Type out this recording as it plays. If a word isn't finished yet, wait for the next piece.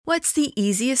What's the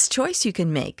easiest choice you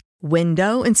can make?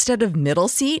 Window instead of middle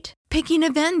seat? Picking a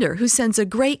vendor who sends a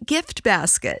great gift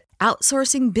basket?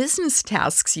 Outsourcing business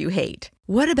tasks you hate?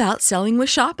 What about selling with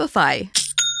Shopify?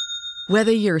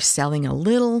 Whether you're selling a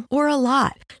little or a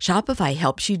lot, Shopify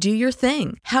helps you do your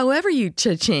thing, however you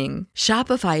cha-ching.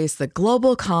 Shopify is the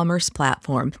global commerce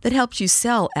platform that helps you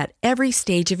sell at every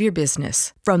stage of your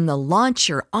business. From the launch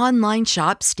your online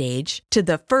shop stage to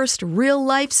the first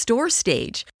real-life store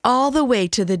stage, all the way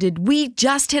to the did we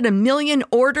just hit a million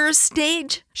orders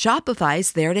stage.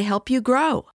 Shopify's there to help you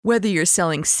grow. Whether you're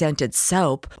selling scented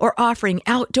soap or offering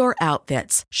outdoor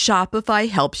outfits, Shopify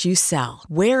helps you sell.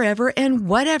 Wherever and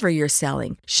whatever you're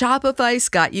selling, Shopify's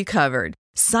got you covered.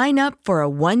 Sign up for a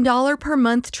 $1 per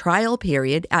month trial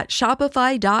period at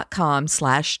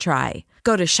shopify.com/try.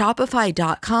 Go to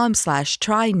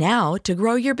shopify.com/try now to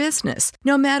grow your business,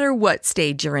 no matter what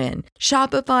stage you're in.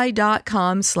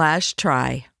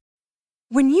 Shopify.com/try.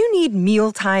 When you need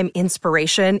mealtime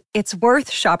inspiration, it's worth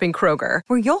shopping Kroger,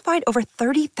 where you'll find over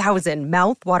 30,000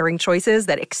 mouth-watering choices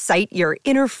that excite your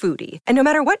inner foodie. And no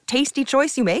matter what tasty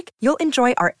choice you make, you'll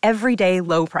enjoy our everyday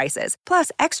low prices,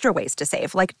 plus extra ways to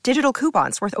save, like digital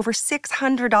coupons worth over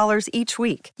 $600 each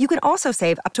week. You can also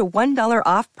save up to $1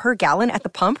 off per gallon at the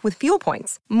pump with fuel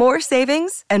points. More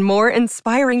savings and more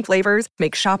inspiring flavors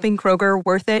make shopping Kroger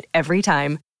worth it every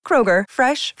time. Kroger,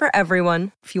 fresh for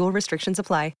everyone. Fuel restrictions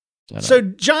apply. So,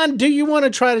 John, do you want to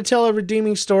try to tell a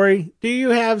redeeming story? Do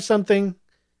you have something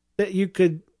that you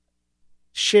could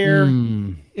share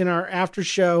in our after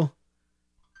show?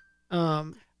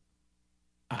 I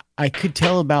could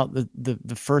tell about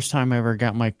the first time I ever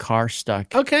got my car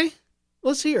stuck. Okay,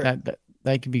 let's hear it.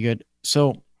 That could be good.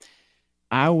 So,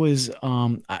 I was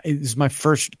it was my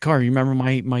first car. You remember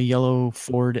my yellow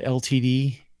Ford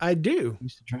LTD? I do.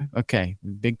 Used to drive. Okay,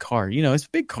 big car. It's a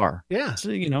big car. Yeah. So,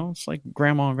 it's like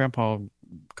grandma and grandpa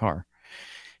car.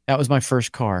 That was my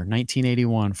first car,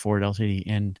 1981 Ford LTD,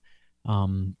 and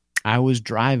I was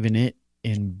driving it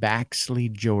in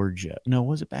Baxley, Georgia. No,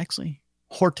 was it Baxley?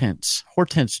 Hortense,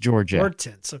 Georgia.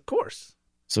 Hortense, of course.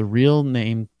 It's a real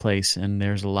named place, and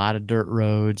there's a lot of dirt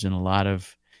roads and a lot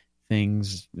of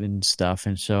things and stuff.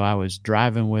 And so I was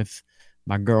driving with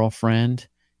my girlfriend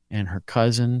and her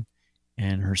cousin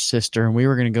and her sister, and we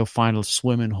were going to go find a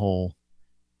swimming hole.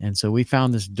 And so we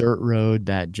found this dirt road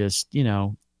that just,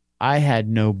 I had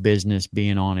no business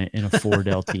being on it in a Ford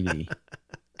LTD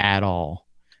at all.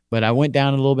 But I went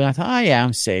down a little bit. I thought, oh, yeah,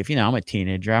 I'm safe. I'm a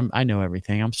teenager. I know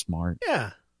everything. I'm smart. Yeah.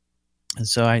 And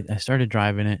so I started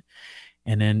driving it.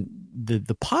 And then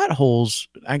the potholes,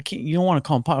 you don't want to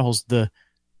call them potholes. The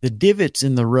divots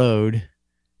in the road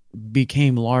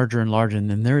became larger and larger. And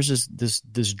then there's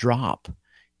this drop.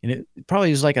 And it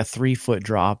probably was like a 3-foot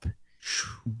drop,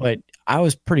 but I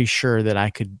was pretty sure that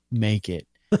I could make it.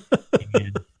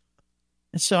 and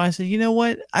so I said, you know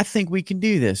what? I think we can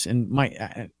do this. And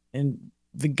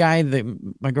the guy,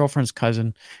 my girlfriend's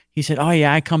cousin, he said, oh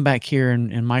yeah, I come back here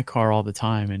in my car all the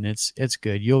time, and it's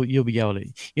good. You'll be able to.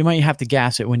 You might have to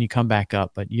gas it when you come back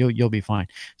up, but you'll be fine.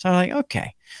 So I'm like,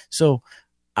 okay. So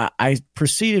I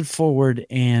proceeded forward,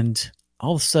 and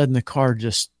all of a sudden the car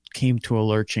just came to a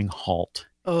lurching halt.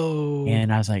 Oh.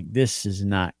 And I was like, this is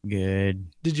not good.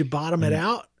 Did you bottom it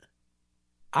out?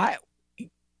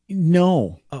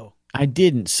 No. Oh. I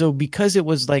didn't. So because it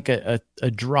was like a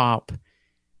drop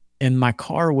and my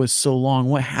car was so long,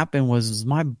 what happened was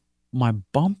my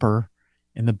bumper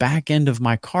and the back end of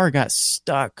my car got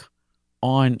stuck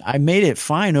on. I made it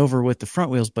fine over with the front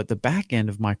wheels, but the back end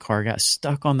of my car got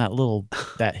stuck on that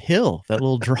hill, that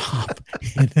little drop.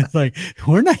 And it's like,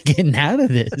 we're not getting out of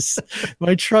this.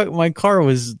 My car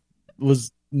was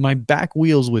my back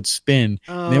wheels would spin.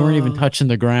 They weren't even touching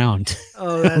the ground.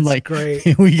 Oh, that's like, great.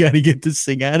 We got to get this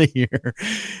thing out of here.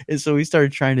 And so we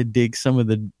started trying to dig some of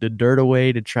the dirt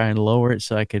away to try and lower it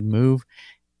so I could move.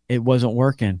 It wasn't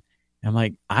working. I'm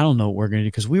like, I don't know what we're going to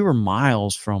do, because we were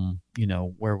miles from,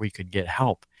 where we could get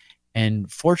help.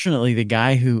 And fortunately, the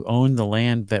guy who owned the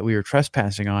land that we were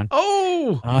trespassing on,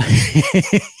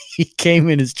 he came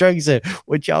in his truck. He said,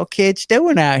 what y'all kids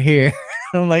doing out here?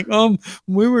 I'm like,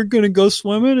 we were going to go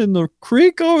swimming in the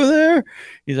creek over there.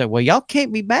 He's like, well, y'all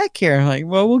can't be back here. I'm like,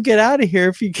 well, we'll get out of here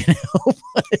if you can help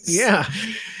us. Yeah.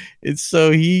 And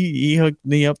so he hooked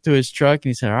me up to his truck,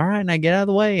 and he said, all right, and I get out of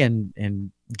the way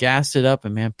and gassed it up,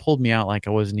 and man, pulled me out like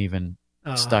I wasn't even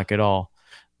stuck at all.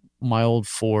 My old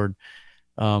Ford.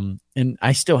 And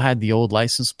I still had the old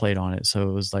license plate on it. So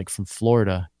it was like from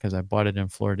Florida, because I bought it in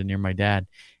Florida near my dad.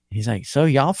 He's like, so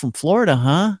y'all from Florida,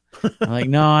 huh? I'm like,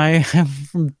 no, I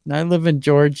live in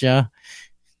Georgia.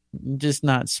 just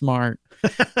not smart.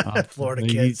 Florida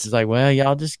He's kids. just like, well,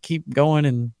 y'all just keep going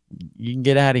and you can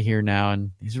get out of here now.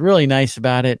 And he's really nice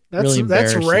about it. Really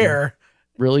That's embarrassing, rare.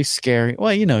 really scary.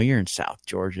 Well, you're in South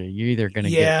Georgia. You're either going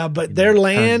to but their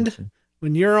land,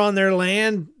 when you're on their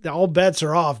land, all bets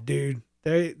are off, dude.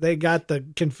 They got the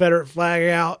Confederate flag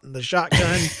out and the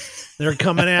shotgun. They're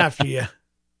coming after you.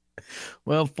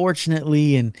 Well,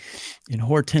 fortunately, in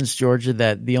Hortense, Georgia,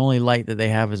 that the only light that they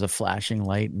have is a flashing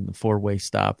light and the 4-way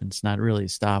stop, and it's not really a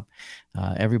stop.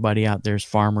 Everybody out there is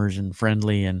farmers and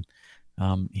friendly, and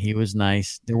he was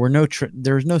nice. There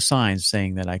was no signs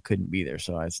saying that I couldn't be there,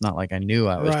 so it's not like I knew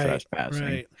I was trespassing.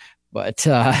 Right. But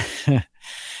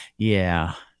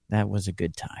yeah, that was a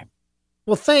good time.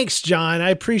 Well, thanks, John.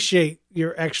 I appreciate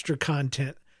your extra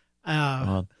content.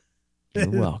 Well, you're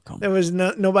welcome. There was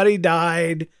nobody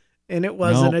died, and it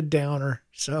wasn't a downer.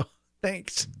 So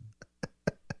thanks.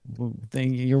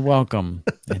 You're welcome,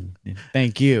 and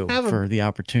thank you for the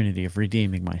opportunity of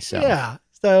redeeming myself. Yeah.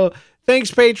 So thanks,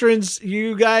 patrons.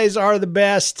 You guys are the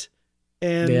best,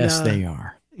 and yes, they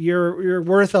are. You're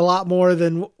worth a lot more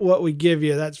than what we give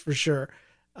you. That's for sure.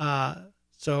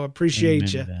 So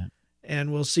appreciate you.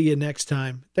 And we'll see you next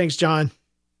time. Thanks, John.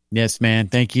 Yes, man.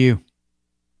 Thank you.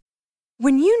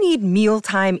 When you need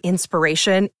mealtime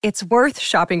inspiration, it's worth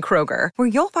shopping Kroger, where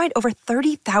you'll find over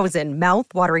 30,000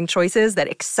 mouth-watering choices that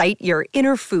excite your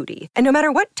inner foodie. And no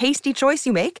matter what tasty choice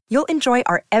you make, you'll enjoy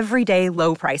our everyday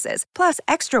low prices, plus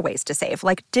extra ways to save,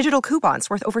 like digital coupons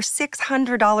worth over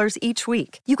 $600 each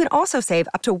week. You can also save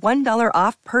up to $1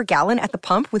 off per gallon at the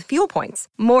pump with fuel points.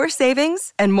 More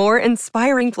savings and more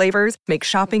inspiring flavors make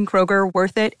shopping Kroger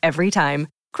worth it every time.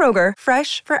 Kroger,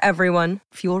 fresh for everyone.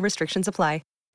 Fuel restrictions apply.